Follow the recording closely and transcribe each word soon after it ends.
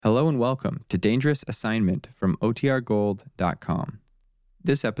Hello and welcome to Dangerous Assignment from OTRGold.com.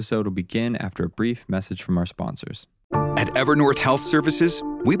 This episode will begin after a brief message from our sponsors. At Evernorth Health Services,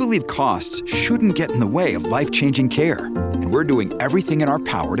 we believe costs shouldn't get in the way of life-changing care, and we're doing everything in our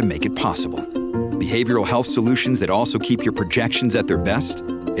power to make it possible. Behavioral health solutions that also keep your projections at their best?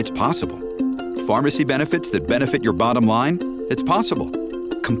 It's possible. Pharmacy benefits that benefit your bottom line? It's possible.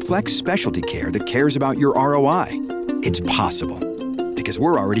 Complex specialty care that cares about your ROI? It's possible. Because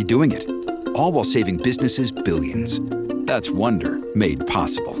we're already doing it. All while saving businesses billions. That's Wonder made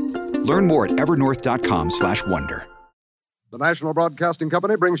possible. Learn more at evernorth.com/wonder. The National Broadcasting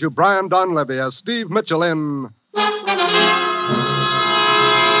Company brings you Brian Donlevy as Steve Mitchell in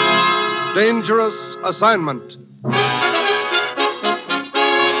Dangerous Assignment.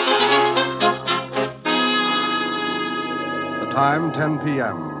 The time, 10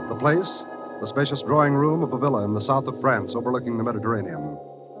 p.m. The place, the spacious drawing room of a villa in the south of France overlooking the Mediterranean.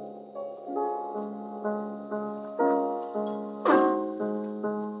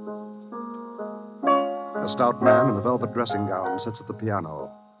 A stout man in a velvet dressing gown sits at the piano,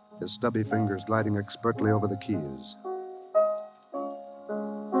 his stubby fingers gliding expertly over the keys.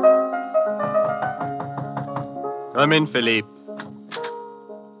 Come in, Philippe.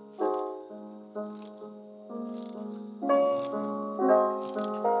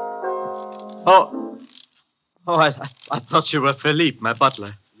 Oh, I thought you were Philippe, my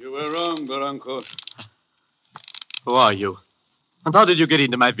butler. You were wrong, Barranco. Who are you? And how did you get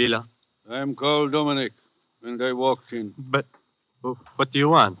into my villa? I'm called Dominic, and I walked in. But what do you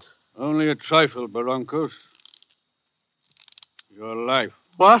want? Only a trifle, Barrancos. Your life.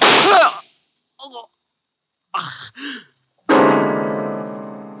 What?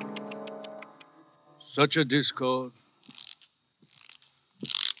 Such a discord.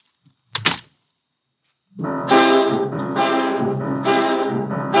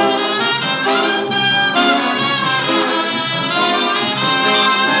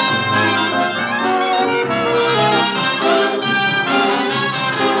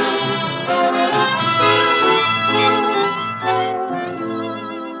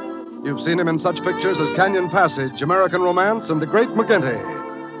 You've seen him in such pictures as Canyon Passage, American Romance, and The Great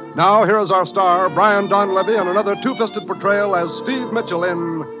McGinty. Now, here is our star, Brian Donlevy, in another two-fisted portrayal as Steve Mitchell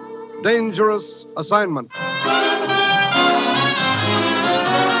in Dangerous Assignment.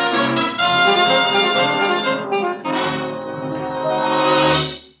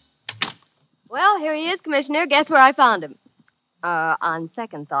 Well, here he is, Commissioner. Guess where I found him? On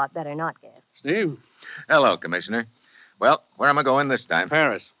second thought, better not guess. Steve? Hello, Commissioner. Well, where am I going this time?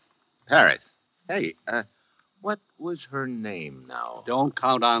 Paris. Paris. Hey, what was her name now? Don't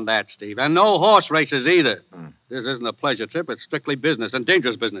count on that, Steve. And no horse races either. This isn't a pleasure trip. It's strictly business, and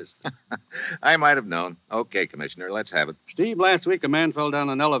dangerous business. I might have known. Okay, Commissioner, let's have it. Steve, last week a man fell down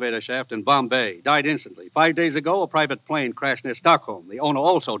an elevator shaft in Bombay. Died instantly. 5 days ago, a private plane crashed near Stockholm. The owner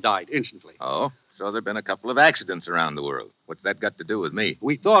also died instantly. Oh, so there have been a couple of accidents around the world. What's that got to do with me?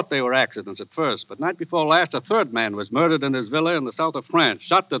 We thought they were accidents at first, but night before last, a third man was murdered in his villa in the south of France,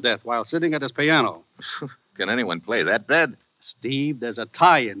 shot to death while sitting at his piano. Can anyone play that bad? Steve, there's a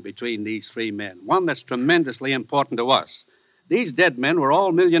tie-in between these three men, one that's tremendously important to us. These dead men were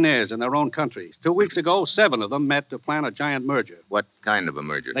all millionaires in their own countries. 2 weeks ago, 7 of them met to plan a giant merger. What kind of a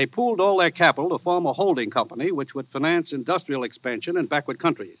merger? They pooled all their capital to form a holding company which would finance industrial expansion in backward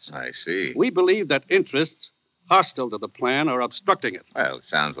countries. I see. We believe that interests hostile to the plan are obstructing it. Well, it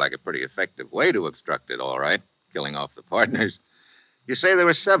sounds like a pretty effective way to obstruct it, all right. Killing off the partners. You say there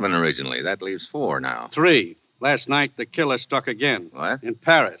were 7 originally. That leaves 4 now. 3. Last night, the killer struck again. What? In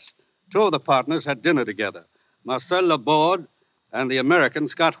Paris. 2 of the partners had dinner together. Marcel Laborde and the American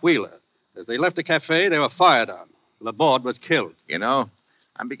Scott Wheeler. As they left the cafe, they were fired on. Laborde was killed. You know,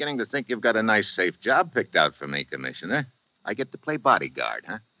 I'm beginning to think you've got a nice, safe job picked out for me, Commissioner. I get to play bodyguard,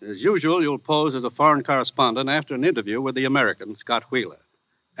 huh? As usual, you'll pose as a foreign correspondent after an interview with the American, Scott Wheeler.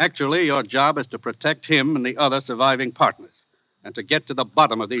 Actually, your job is to protect him and the other surviving partners, and to get to the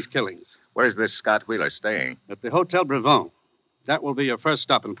bottom of these killings. Where's this Scott Wheeler staying? At the Hotel Brevant. That will be your first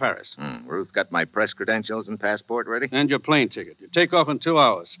stop in Paris. Ruth got my press credentials and passport ready? And your plane ticket. You take off in 2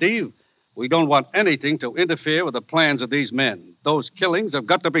 hours. Steve, we don't want anything to interfere with the plans of these men. Those killings have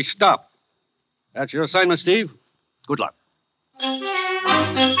got to be stopped. That's your assignment, Steve. Good luck.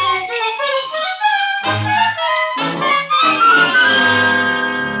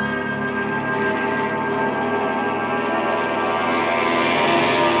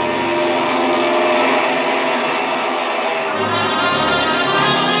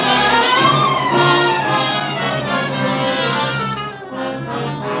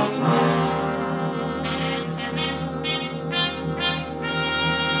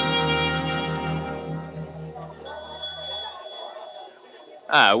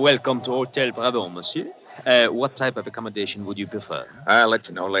 Welcome to Hotel Bravo, monsieur. What type of accommodation would you prefer? I'll let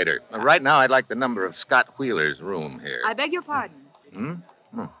you know later. Right now, I'd like the number of Scott Wheeler's room here. I beg your pardon.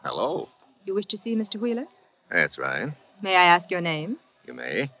 Hello. You wish to see Mr. Wheeler? That's right. May I ask your name? You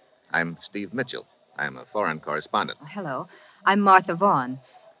may. I'm Steve Mitchell. I'm a foreign correspondent. Hello. I'm Martha Vaughn.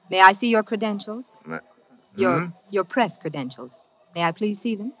 May I see your credentials? Your press credentials. May I please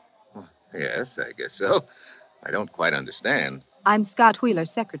see them? Yes, I guess so. I don't quite understand. I'm Scott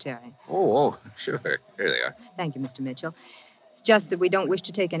Wheeler's secretary. Oh, sure. Here they are. Thank you, Mr. Mitchell. It's just that we don't wish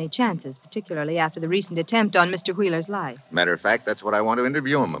to take any chances, particularly after the recent attempt on Mr. Wheeler's life. Matter of fact, that's what I want to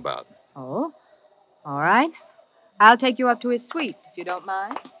interview him about. Oh? All right. I'll take you up to his suite, if you don't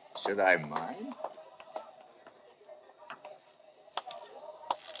mind. Should I mind?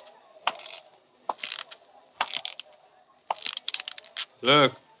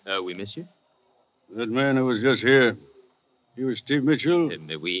 Look, Oui, monsieur. that man who was just here, he was Steve Mitchell,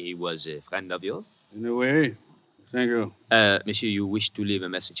 Oui, he was a friend of yours. in a way. Thank you. Monsieur, you wish to leave a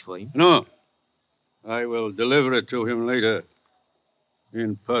message for him? No. I will deliver it to him later.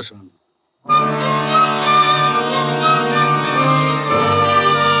 In person.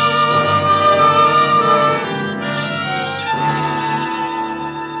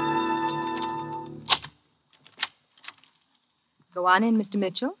 Go on in, Mr.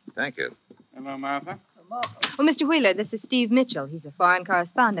 Mitchell. Thank you. Hello, Martha. Well, Mr. Wheeler, this is Steve Mitchell. He's a foreign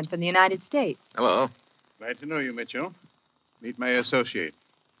correspondent from the United States. Hello. Glad to know you, Mitchell. Meet my associate,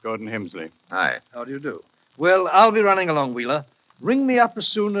 Gordon Hemsley. Hi. How do you do? Well, I'll be running along, Wheeler. Ring me up as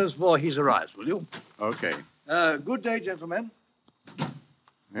soon as Voorhees arrives, will you? Okay. Good day, gentlemen.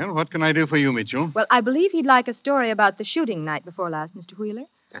 Well, what can I do for you, Mitchell? Well, I believe he'd like a story about the shooting night before last, Mr. Wheeler.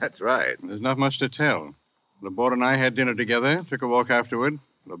 That's right. There's not much to tell. Laborde and I had dinner together, took a walk afterward.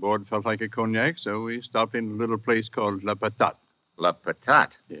 Laborde felt like a cognac, so we stopped in a little place called La Patate. La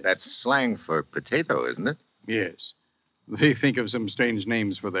patate. Yes. That's slang for potato, isn't it? Yes. They think of some strange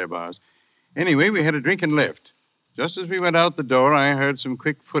names for their bars. Anyway, we had a drink and left. Just as we went out the door, I heard some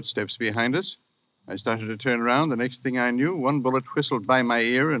quick footsteps behind us. I started to turn around. The next thing I knew, one bullet whistled by my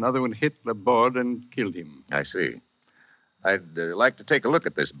ear, another one hit Laborde and killed him. I see. I'd like to take a look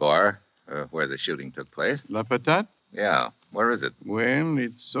at this bar where the shooting took place. La Patate? Yeah. Where is it? Well,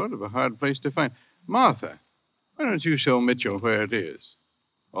 it's sort of a hard place to find. Martha, why don't you show Mitchell where it is?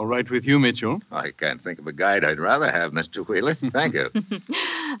 All right with you, Mitchell? I can't think of a guide I'd rather have, Mr. Wheeler. Thank you.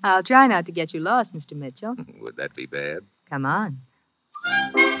 I'll try not to get you lost, Mr. Mitchell. Would that be bad? Come on.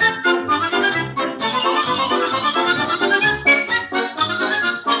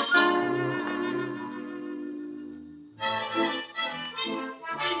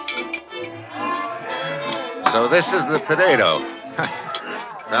 So this is the potato.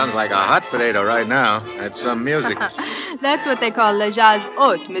 Sounds like a hot potato right now. That's some music. That's what they call le jazz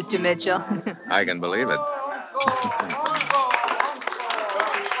haute, Mr. Mitchell. I can believe it.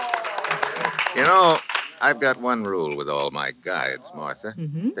 You know, I've got one rule with all my guides, Martha.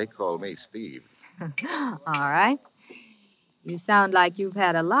 Mm-hmm. They call me Steve. All right. You sound like you've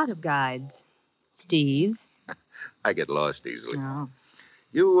had a lot of guides, Steve. I get lost easily. No.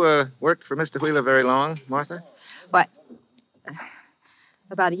 You worked for Mr. Wheeler very long, Martha? What?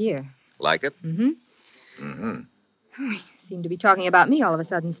 About a year. Like it? Mm-hmm. Mm-hmm. You seem to be talking about me all of a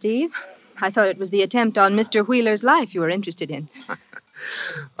sudden, Steve. I thought it was the attempt on Mr. Wheeler's life you were interested in.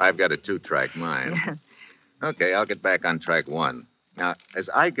 I've got a 2-track mind. Okay, I'll get back on track 1. Now, as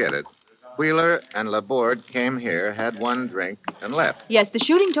I get it, Wheeler and Laborde came here, had one drink, and left. Yes, the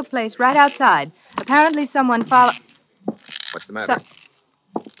shooting took place right outside. Apparently someone followed... What's the matter?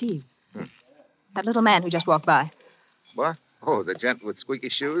 Steve. That little man who just walked by. What? Oh, the gent with squeaky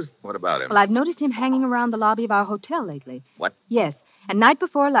shoes? What about him? Well, I've noticed him hanging around the lobby of our hotel lately. What? Yes. And night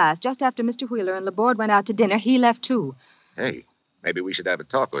before last, just after Mr. Wheeler and Laborde went out to dinner, he left too. Hey, maybe we should have a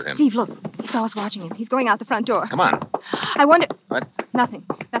talk with him. Steve, look. He saw us watching him. He's going out the front door. Come on. I wonder... What? Nothing.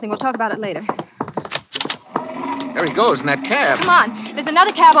 We'll talk about it later. There he goes in that cab. Come on. There's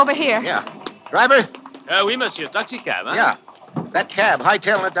another cab over here. Yeah. Driver? Oui, monsieur. Taxi cab, huh? Yeah. That cab,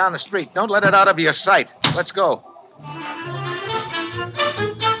 hightailing it down the street. Don't let it out of your sight. Let's go.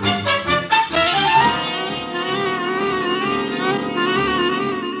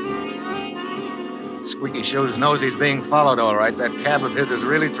 Squeaky Shoes knows he's being followed, all right. That cab of his is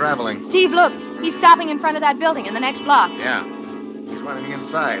really traveling. Steve, look. He's stopping in front of that building in the next block. Yeah. He's running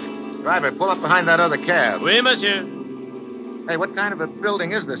inside. Driver, pull up behind that other cab. Oui, monsieur. Hey, what kind of a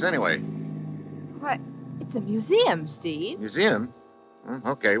building is this, anyway? What? It's a museum, Steve. Museum?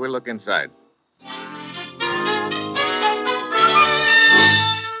 Okay, we'll look inside.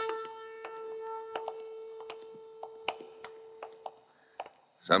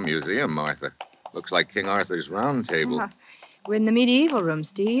 Some museum, Martha. Looks like King Arthur's Round Table. We're in the medieval room,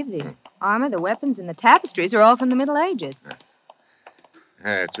 Steve. The armor, the weapons, and the tapestries are all from the Middle Ages.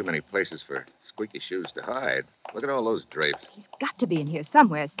 Too many places for squeaky shoes to hide. Look at all those drapes. He's got to be in here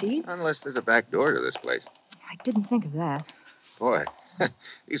somewhere, Steve. Unless there's a back door to this place. I didn't think of that. Boy,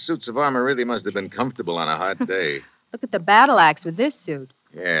 these suits of armor really must have been comfortable on a hot day. Look at the battle axe with this suit.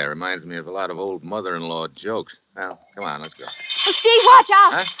 Yeah, reminds me of a lot of old mother-in-law jokes. Well, come on, let's go. Oh, Steve, watch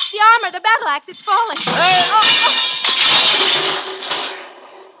out! Huh? The armor, the battle axe, it's falling. Hey!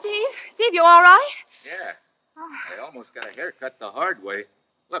 Steve, you all right? Yeah. I almost got a haircut the hard way.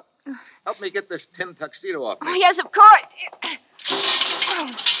 Look, help me get this tin tuxedo off me. Oh, yes, of course.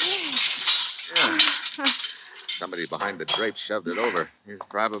 Yeah. Somebody behind the drapes shoved it over. He's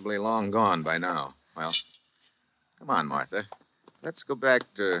probably long gone by now. Well, come on, Martha. Let's go back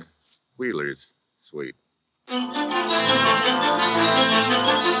to Wheeler's suite.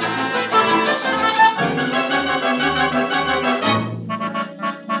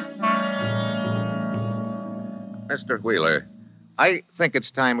 Mr. Wheeler, I think it's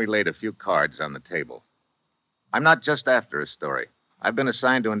time we laid a few cards on the table. I'm not just after a story. I've been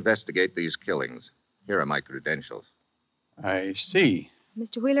assigned to investigate these killings. Here are my credentials. I see.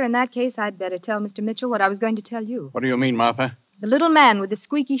 Mr. Wheeler, in that case, I'd better tell Mr. Mitchell what I was going to tell you. What do you mean, Martha? The little man with the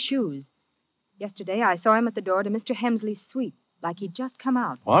squeaky shoes. Yesterday, I saw him at the door to Mr. Hemsley's suite, like he'd just come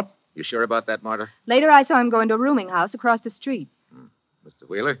out. What? You sure about that, Martha? Later, I saw him go into a rooming house across the street. Mr.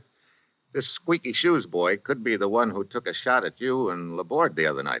 Wheeler, this squeaky shoes boy could be the one who took a shot at you and Laborde the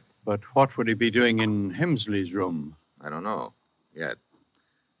other night. But what would he be doing in Hemsley's room? I don't know yet.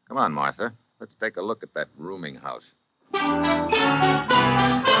 Come on, Martha. Let's take a look at that rooming house. I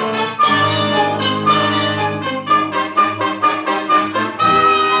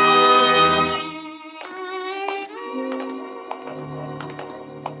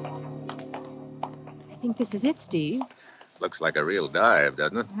think this is it, Steve. Looks like a real dive,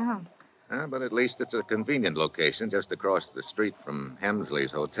 doesn't it? Yeah. But at least it's a convenient location just across the street from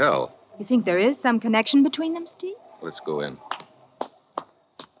Hemsley's hotel. You think there is some connection between them, Steve? Let's go in.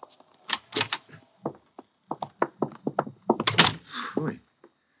 Boy,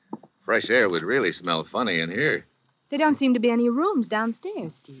 fresh air would really smell funny in here. There don't seem to be any rooms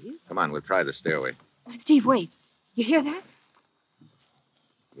downstairs, Steve. Come on, we'll try the stairway. Steve, wait. You hear that?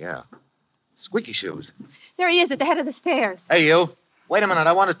 Yeah. Squeaky shoes. There he is at the head of the stairs. Hey, you. Wait a minute.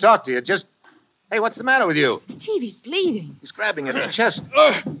 I want to talk to you. Hey, what's the matter with you? Steve, he's bleeding. He's grabbing at his chest. Get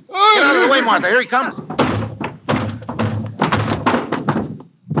out of the way, Martha. Here he comes.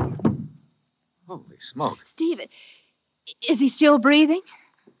 Holy smoke. Steve, is he still breathing?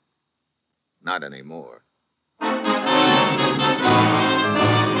 Not anymore.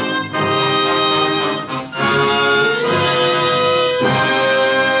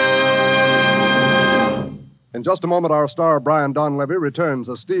 In just a moment, our star, Brian Donlevy, returns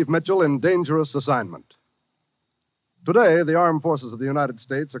as Steve Mitchell in Dangerous Assignment. Today, the armed forces of the United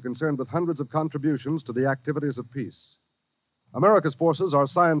States are concerned with hundreds of contributions to the activities of peace. America's forces are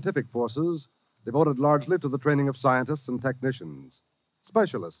scientific forces devoted largely to the training of scientists and technicians,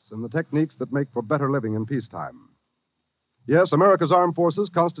 specialists in the techniques that make for better living in peacetime. Yes, America's armed forces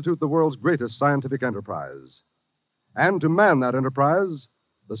constitute the world's greatest scientific enterprise. And to man that enterprise,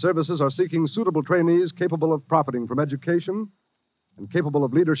 the services are seeking suitable trainees capable of profiting from education and capable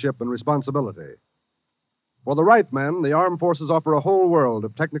of leadership and responsibility. For the right men, the armed forces offer a whole world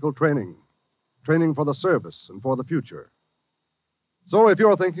of technical training for the service and for the future. So if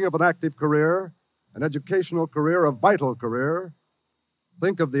you're thinking of an active career, an educational career, a vital career,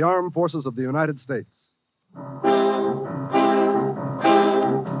 think of the armed forces of the United States.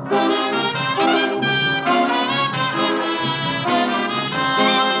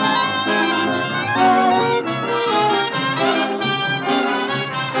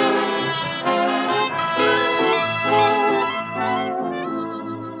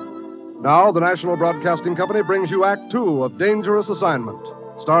 Now, the National Broadcasting Company brings you Act Two of Dangerous Assignment,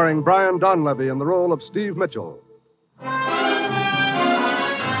 starring Brian Donlevy in the role of Steve Mitchell. The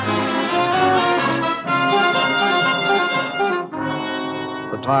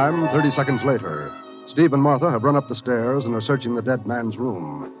time, 30 seconds later. Steve and Martha have run up the stairs and are searching the dead man's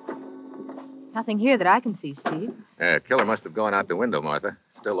room. Nothing here that I can see, Steve. Killer must have gone out the window, Martha.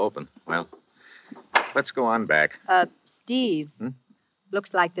 Still open. Well, let's go on back. Steve.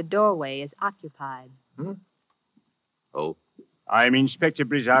 Looks like the doorway is occupied. Oh? I'm Inspector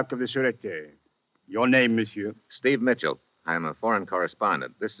Brisac of the Sûreté. Your name, monsieur? Steve Mitchell. I'm a foreign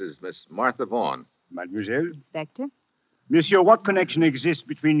correspondent. This is Miss Martha Vaughn. Mademoiselle? Inspector? Monsieur, what connection exists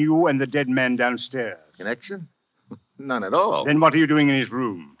between you and the dead man downstairs? Connection? None at all. Then what are you doing in his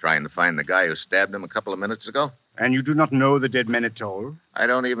room? Trying to find the guy who stabbed him a couple of minutes ago. And you do not know the dead man at all? I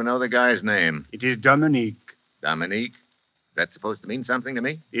don't even know the guy's name. It is Dominique. Dominique? That's supposed to mean something to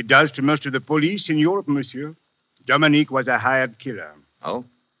me? It does to most of the police in Europe, monsieur. Dominique was a hired killer. Oh?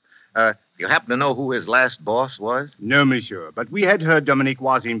 You happen to know who his last boss was? No, monsieur. But we had heard Dominique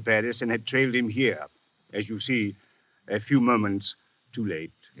was in Paris and had trailed him here. As you see, a few moments too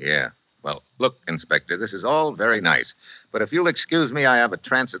late. Yeah. Well, look, Inspector, this is all very nice. But if you'll excuse me, I have a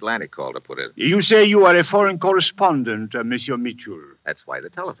transatlantic call to put in. You say you are a foreign correspondent, Monsieur Mitchell. That's why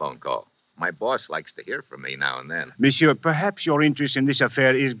the telephone call. My boss likes to hear from me now and then. Monsieur, perhaps your interest in this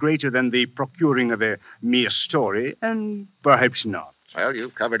affair is greater than the procuring of a mere story, and perhaps not. Well,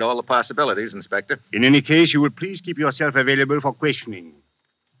 you've covered all the possibilities, Inspector. In any case, you will please keep yourself available for questioning.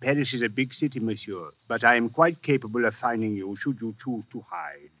 Paris is a big city, monsieur, but I am quite capable of finding you should you choose to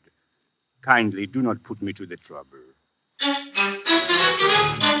hide. Kindly do not put me to the trouble.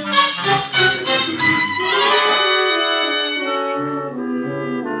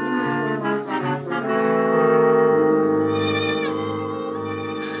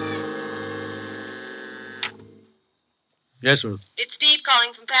 Yes, Ruth. It's Steve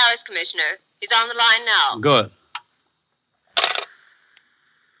calling from Paris, Commissioner. He's on the line now. Good.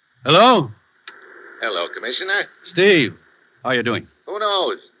 Hello? Hello, Commissioner. Steve, how you doing? Who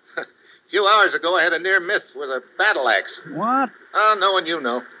knows? A few hours ago, I had a near miss with a battle axe. What? Oh, no one you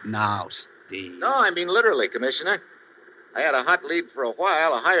know. Now, Steve. No, I mean literally, Commissioner. I had a hot lead for a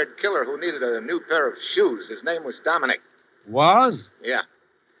while, a hired killer who needed a new pair of shoes. His name was Dominic. Was? Yeah.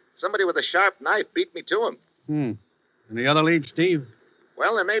 Somebody with a sharp knife beat me to him. Any other leads, Steve?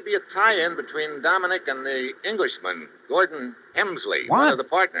 Well, there may be a tie-in between Dominic and the Englishman, Gordon Hemsley, What? one of the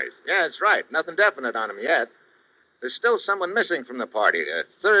partners. Yeah, that's right. Nothing definite on him yet. There's still someone missing from the party, a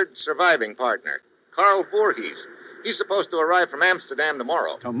third surviving partner, Carl Voorhees. He's supposed to arrive from Amsterdam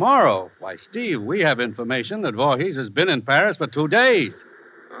tomorrow. Tomorrow? Why, Steve, we have information that Voorhees has been in Paris for 2 days.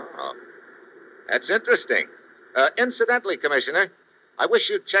 Oh, that's interesting. Incidentally, Commissioner, I wish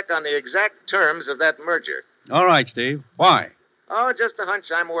you'd check on the exact terms of that merger. All right, Steve. Why? Oh, just a hunch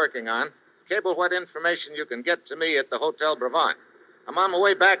I'm working on. Cable what information you can get to me at the Hotel Brevant. I'm on my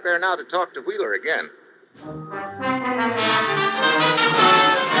way back there now to talk to Wheeler again.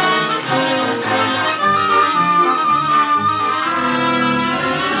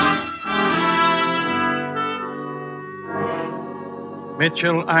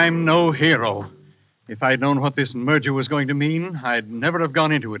 Mitchell, I'm no hero. If I'd known what this merger was going to mean, I'd never have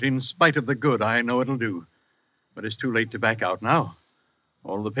gone into it, in spite of the good I know it'll do. But it's too late to back out now.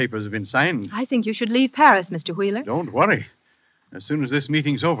 All the papers have been signed. I think you should leave Paris, Mr. Wheeler. Don't worry. As soon as this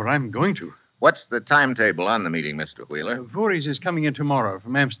meeting's over, I'm going to. What's the timetable on the meeting, Mr. Wheeler? Voorhees is coming in tomorrow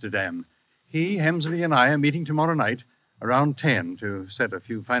from Amsterdam. He, Hemsley, and I are meeting tomorrow night around 10 to set a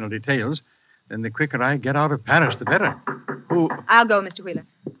few final details. Then the quicker I get out of Paris, the better. Who? I'll go, Mr. Wheeler.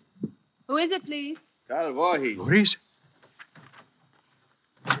 Who is it, please? Carl Voorhees. Voorhees?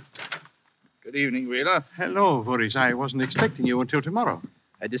 Good evening, Wheeler. Hello, Voorhees. I wasn't expecting you until tomorrow.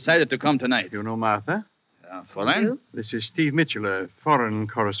 I decided to come tonight. You know Martha? Fräulein? This is Steve Mitchell, a foreign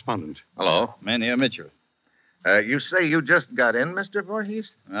correspondent. Hello. Mynheer Mitchell. You say you just got in, Mr.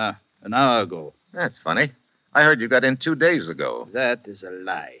 Voorhees? An hour ago. That's funny. I heard you got in 2 days ago. That is a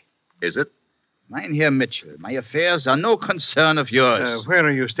lie. Is it? Mynheer Mitchell, my affairs are no concern of yours. Where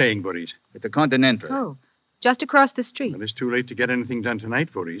are you staying, Voorhees? At the Continental. Oh, just across the street. Well, it's too late to get anything done tonight,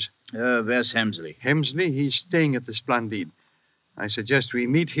 Voorhees. Where's Hemsley? Hemsley, he's staying at the Splendide. I suggest we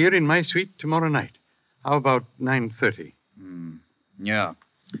meet here in my suite tomorrow night. How about 9:30? Yeah.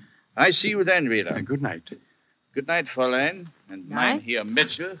 I see you then, Wheeler. Good night. Good night, Fräulein. And Night. Mynheer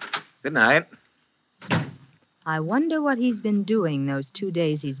Mitchell. Good night. I wonder what he's been doing those 2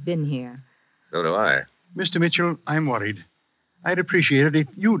 days he's been here. So do I. Mr. Mitchell, I'm worried. I'd appreciate it if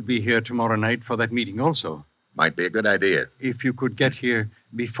you'd be here tomorrow night for that meeting also. Might be a good idea. If you could get here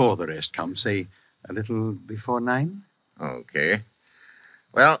before the rest come, say, a little before 9? Okay.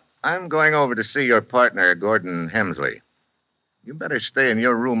 Well, I'm going over to see your partner, Gordon Hemsley. You better stay in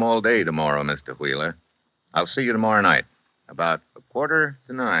your room all day tomorrow, Mr. Wheeler. I'll see you tomorrow night, about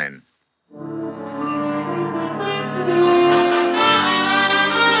 8:45.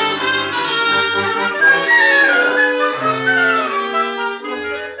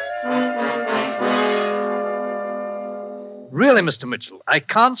 Really, Mr. Mitchell, I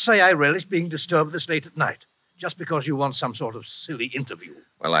can't say I relish being disturbed this late at night, just because you want some sort of silly interview.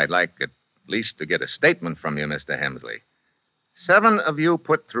 Well, I'd like at least to get a statement from you, Mr. Hemsley. 7 of you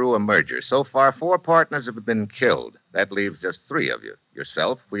put through a merger. So far, 4 partners have been killed. That leaves just 3 of you.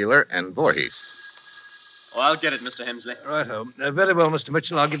 Yourself, Wheeler, and Voorhees. Oh, I'll get it, Mr. Hemsley. Righto. Very well, Mr.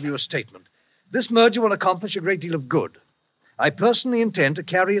 Mitchell. I'll give you a statement. This merger will accomplish a great deal of good. I personally intend to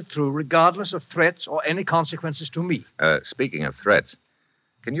carry it through regardless of threats or any consequences to me. Speaking of threats,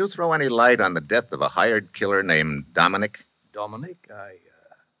 can you throw any light on the death of a hired killer named Dominic? Dominic?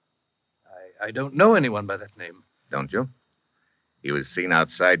 I don't know anyone by that name. Don't you? He was seen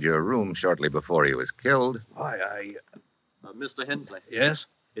outside your room shortly before he was killed. Why, Mr. Hensley. Yes?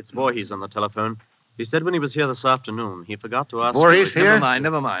 It's Voorhees on the telephone. He said when he was here this afternoon, he forgot to ask... Voorhees here?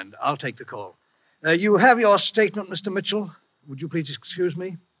 Never mind. I'll take the call. You have your statement, Mr. Mitchell. Would you please excuse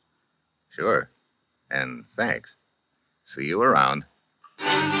me? Sure. And thanks. See you around.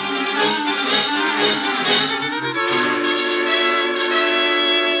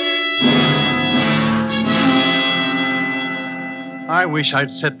 I wish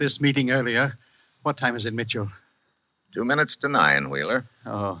I'd set this meeting earlier. What time is it, Mitchell? 2 minutes to 9, Wheeler.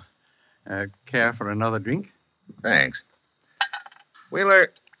 Oh. Care for another drink? Thanks.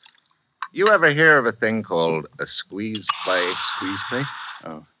 Wheeler, you ever hear of a thing called a squeeze play? Squeeze play?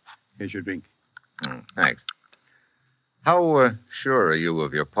 Oh, here's your drink. Thanks. How sure are you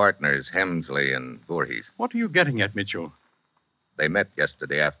of your partners, Hemsley and Voorhees? What are you getting at, Mitchell? They met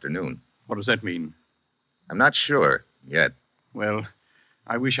yesterday afternoon. What does that mean? I'm not sure yet. Well,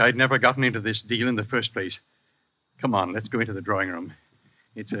 I wish I'd never gotten into this deal in the first place. Come on, let's go into the drawing room.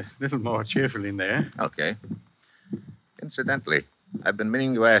 It's a little more cheerful in there. Okay. Incidentally, I've been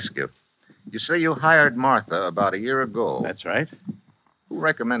meaning to ask you. You say you hired Martha about a year ago. That's right. Who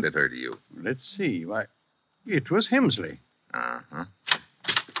recommended her to you? Let's see. Why, it was Hemsley. Uh-huh.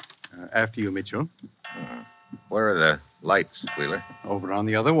 After you, Mitchell. Where are the lights, Wheeler? Over on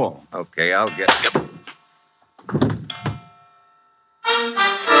the other wall. Okay, I'll get... Yep.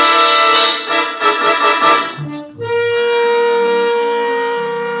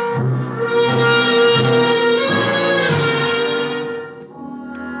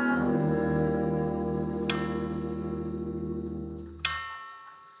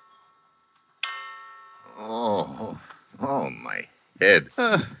 Head.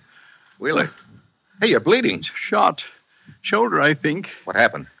 Wheeler. Hey, you're bleeding. Shot. Shoulder, I think. What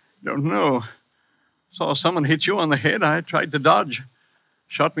happened? Don't know. Saw someone hit you on the head. I tried to dodge.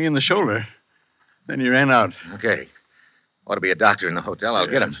 Shot me in the shoulder. Then he ran out. Okay. Ought to be a doctor in the hotel. I'll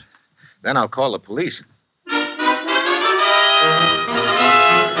get him. Then I'll call the police.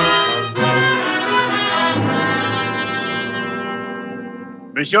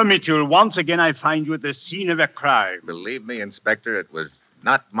 Monsieur Mitchell, once again I find you at the scene of a crime. Believe me, Inspector, it was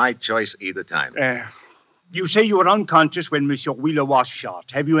not my choice either time. You say you were unconscious when Monsieur Wheeler was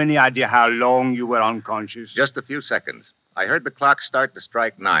shot. Have you any idea how long you were unconscious? Just a few seconds. I heard the clock start to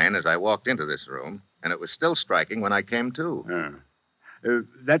strike 9 as I walked into this room, and it was still striking when I came to.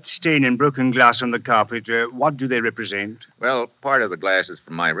 That stain and broken glass on the carpet, what do they represent? Well, part of the glass is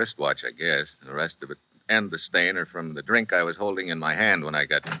from my wristwatch, I guess. The rest of it and the stain are from the drink I was holding in my hand when I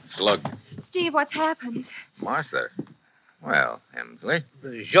got slugged. Steve, what's happened? Martha. Well, Hemsley.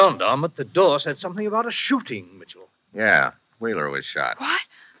 The gendarme at the door said something about a shooting, Mitchell. Yeah, Wheeler was shot. What?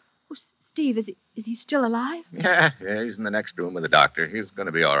 Oh, Steve, is he still alive? Yeah, he's in the next room with the doctor. He's going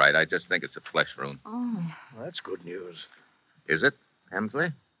to be all right. I just think it's a flesh wound. Oh. Well, that's good news. Is it,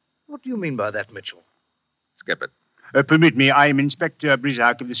 Hemsley? What do you mean by that, Mitchell? Skip it. Permit me, I am Inspector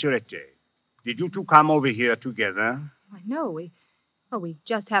Brisac of the Sûreté. Did you two come over here together? I know. We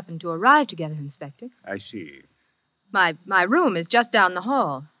just happened to arrive together, Inspector. I see. My room is just down the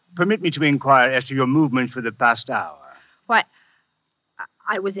hall. Permit me to inquire as to your movements for the past hour. Why,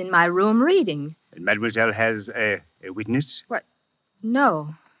 I was in my room reading. And Mademoiselle has a witness? What?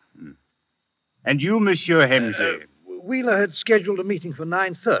 No. And you, Monsieur Hemsley? Wheeler had scheduled a meeting for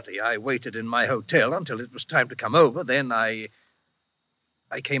 9:30. I waited in my hotel until it was time to come over. Then I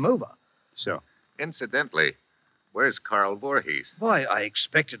came over. So? Incidentally, where's Carl Voorhees? Why, I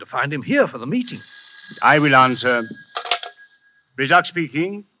expected to find him here for the meeting. I will answer. Brisac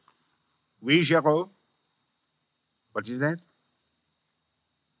speaking. Oui, Giraud. What is that?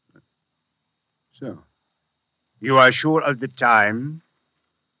 So. You are sure of the time?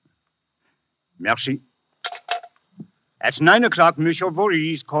 Merci. At 9 o'clock, Monsieur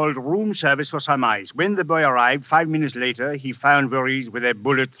Voorhees called room service for some ice. When the boy arrived, 5 minutes later, he found Voorhees with a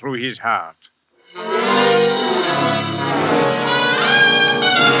bullet through his heart.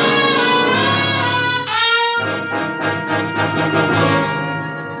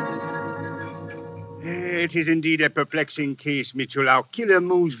 It is indeed a perplexing case, Mitchell. Our killer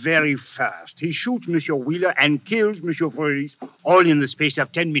moves very fast. He shoots Monsieur Wheeler and kills Monsieur Voorhees, all in the space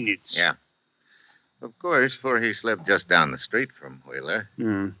of 10 minutes. Yeah. Of course, Voorhees lived just down the street from Wheeler.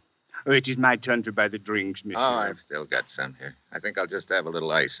 Oh, it is my turn to buy the drinks, monsieur. Oh, I've still got some here. I think I'll just have a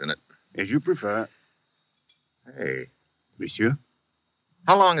little ice in it. As you prefer. Hey, Monsieur?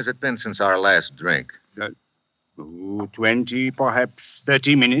 how long has it been since our last drink? 20, perhaps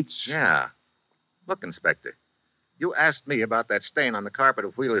 30 minutes. Yeah. Look, Inspector, you asked me about that stain on the carpet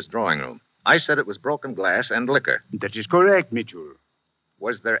of Wheeler's drawing room. I said it was broken glass and liquor. That is correct, monsieur.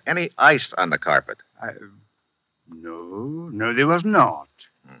 Was there any ice on the carpet? No, there was not.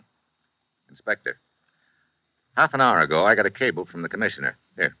 Inspector, half an hour ago, I got a cable from the commissioner.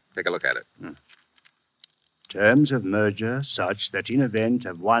 Here, take a look at it. Terms of merger such that in event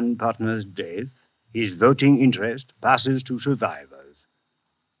of one partner's death, his voting interest passes to survivors.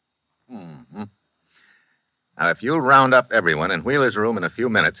 Mm-hmm. Now, if you'll round up everyone in Wheeler's room in a few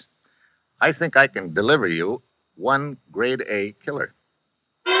minutes, I think I can deliver you one grade A killer.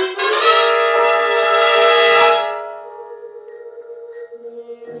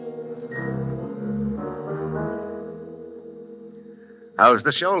 How's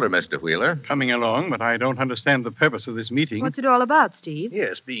the shoulder, Mr. Wheeler? Coming along, but I don't understand the purpose of this meeting. What's it all about, Steve?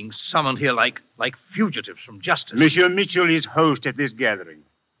 Yes, being summoned here like fugitives from justice. Monsieur Mitchell is host at this gathering.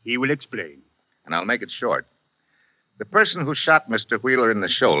 He will explain. And I'll make it short. The person who shot Mr. Wheeler in the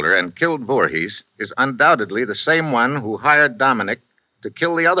shoulder and killed Voorhees is undoubtedly the same one who hired Dominic to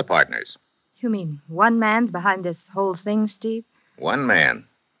kill the other partners. You mean one man's behind this whole thing, Steve? One man.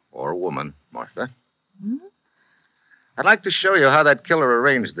 Or woman, Martha. Hmm? I'd like to show you how that killer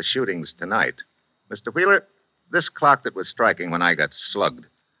arranged the shootings tonight. Mr. Wheeler, this clock that was striking when I got slugged,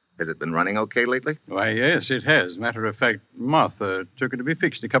 has it been running okay lately? Why, yes, it has. Matter of fact, Martha took it to be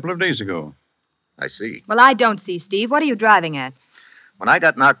fixed a couple of days ago. I see. Well, I don't see, Steve. What are you driving at? When I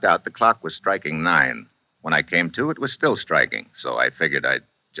got knocked out, the clock was striking 9. When I came to, it was still striking, so I figured I'd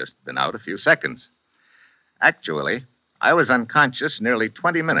just been out a few seconds. Actually, I was unconscious nearly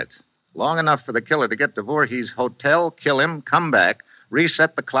 20 minutes, long enough for the killer to get to Voorhees' hotel, kill him, come back,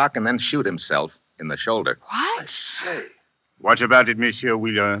 reset the clock, and then shoot himself in the shoulder. What? Say. What about it, Monsieur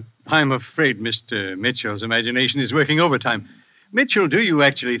Wheeler? I'm afraid Mr. Mitchell's imagination is working overtime. Mitchell, do you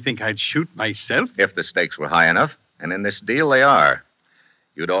actually think I'd shoot myself? If the stakes were high enough, and in this deal they are.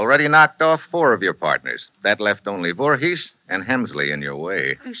 You'd already knocked off 4 of your partners. That left only Voorhees and Hemsley in your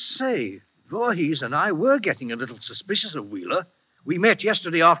way. I say, Voorhees and I were getting a little suspicious of Wheeler. We met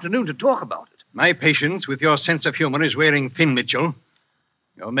yesterday afternoon to talk about it. My patience with your sense of humor is wearing thin, Mitchell.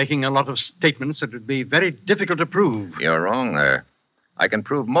 You're making a lot of statements that would be very difficult to prove. You're wrong there. I can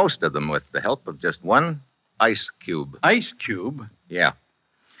prove most of them with the help of just one ice cube. Ice cube? Yeah.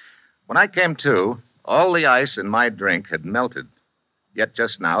 When I came to, all the ice in my drink had melted. Yet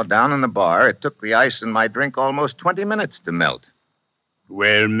just now, down in the bar, it took the ice in my drink almost 20 minutes to melt.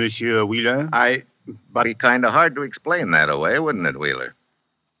 Well, Monsieur Wheeler? But be kind of hard to explain that away, wouldn't it, Wheeler?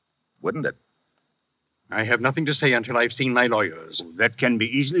 Wouldn't it? I have nothing to say until I've seen my lawyers. That can be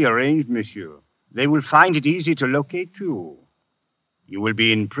easily arranged, monsieur. They will find it easy to locate you. You will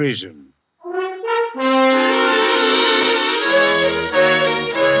be in prison.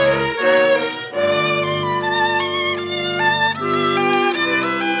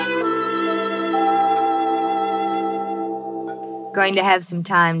 Going to have some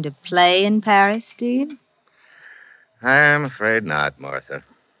time to play in Paris, Steve? I'm afraid not, Martha.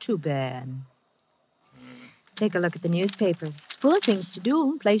 Too bad. Take a look at the newspaper. It's full of things to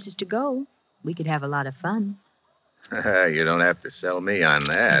do, places to go. We could have a lot of fun. You don't have to sell me on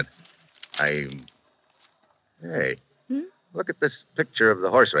that. Hey, look at this picture of the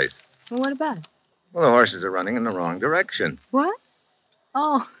horse race. Well, what about it? Well, the horses are running in the wrong direction. What?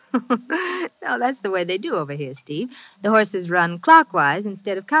 Oh, no, that's the way they do over here, Steve. The horses run clockwise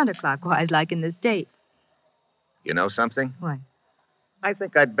instead of counterclockwise like in the States. You know something? What? I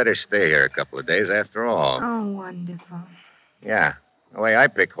think I'd better stay here a couple of days after all. Oh, wonderful. Yeah. The way I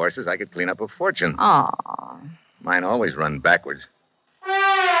pick horses, I could clean up a fortune. Aw. Mine always run backwards.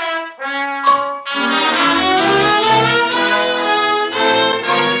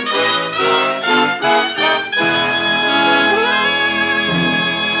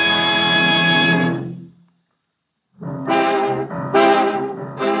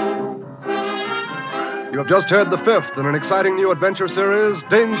 You have just heard the 5th in an exciting new adventure series,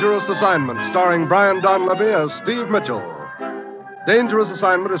 Dangerous Assignment, starring Brian Donlevy as Steve Mitchell. Dangerous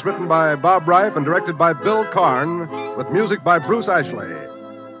Assignment is written by Bob Reif and directed by Bill Karn, with music by Bruce Ashley.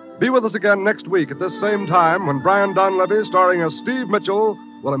 Be with us again next week at this same time when Brian Donlevy, starring as Steve Mitchell,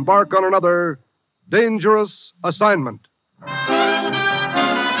 will embark on another Dangerous Assignment.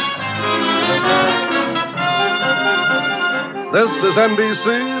 This is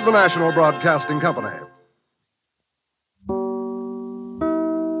NBC, the national broadcasting company.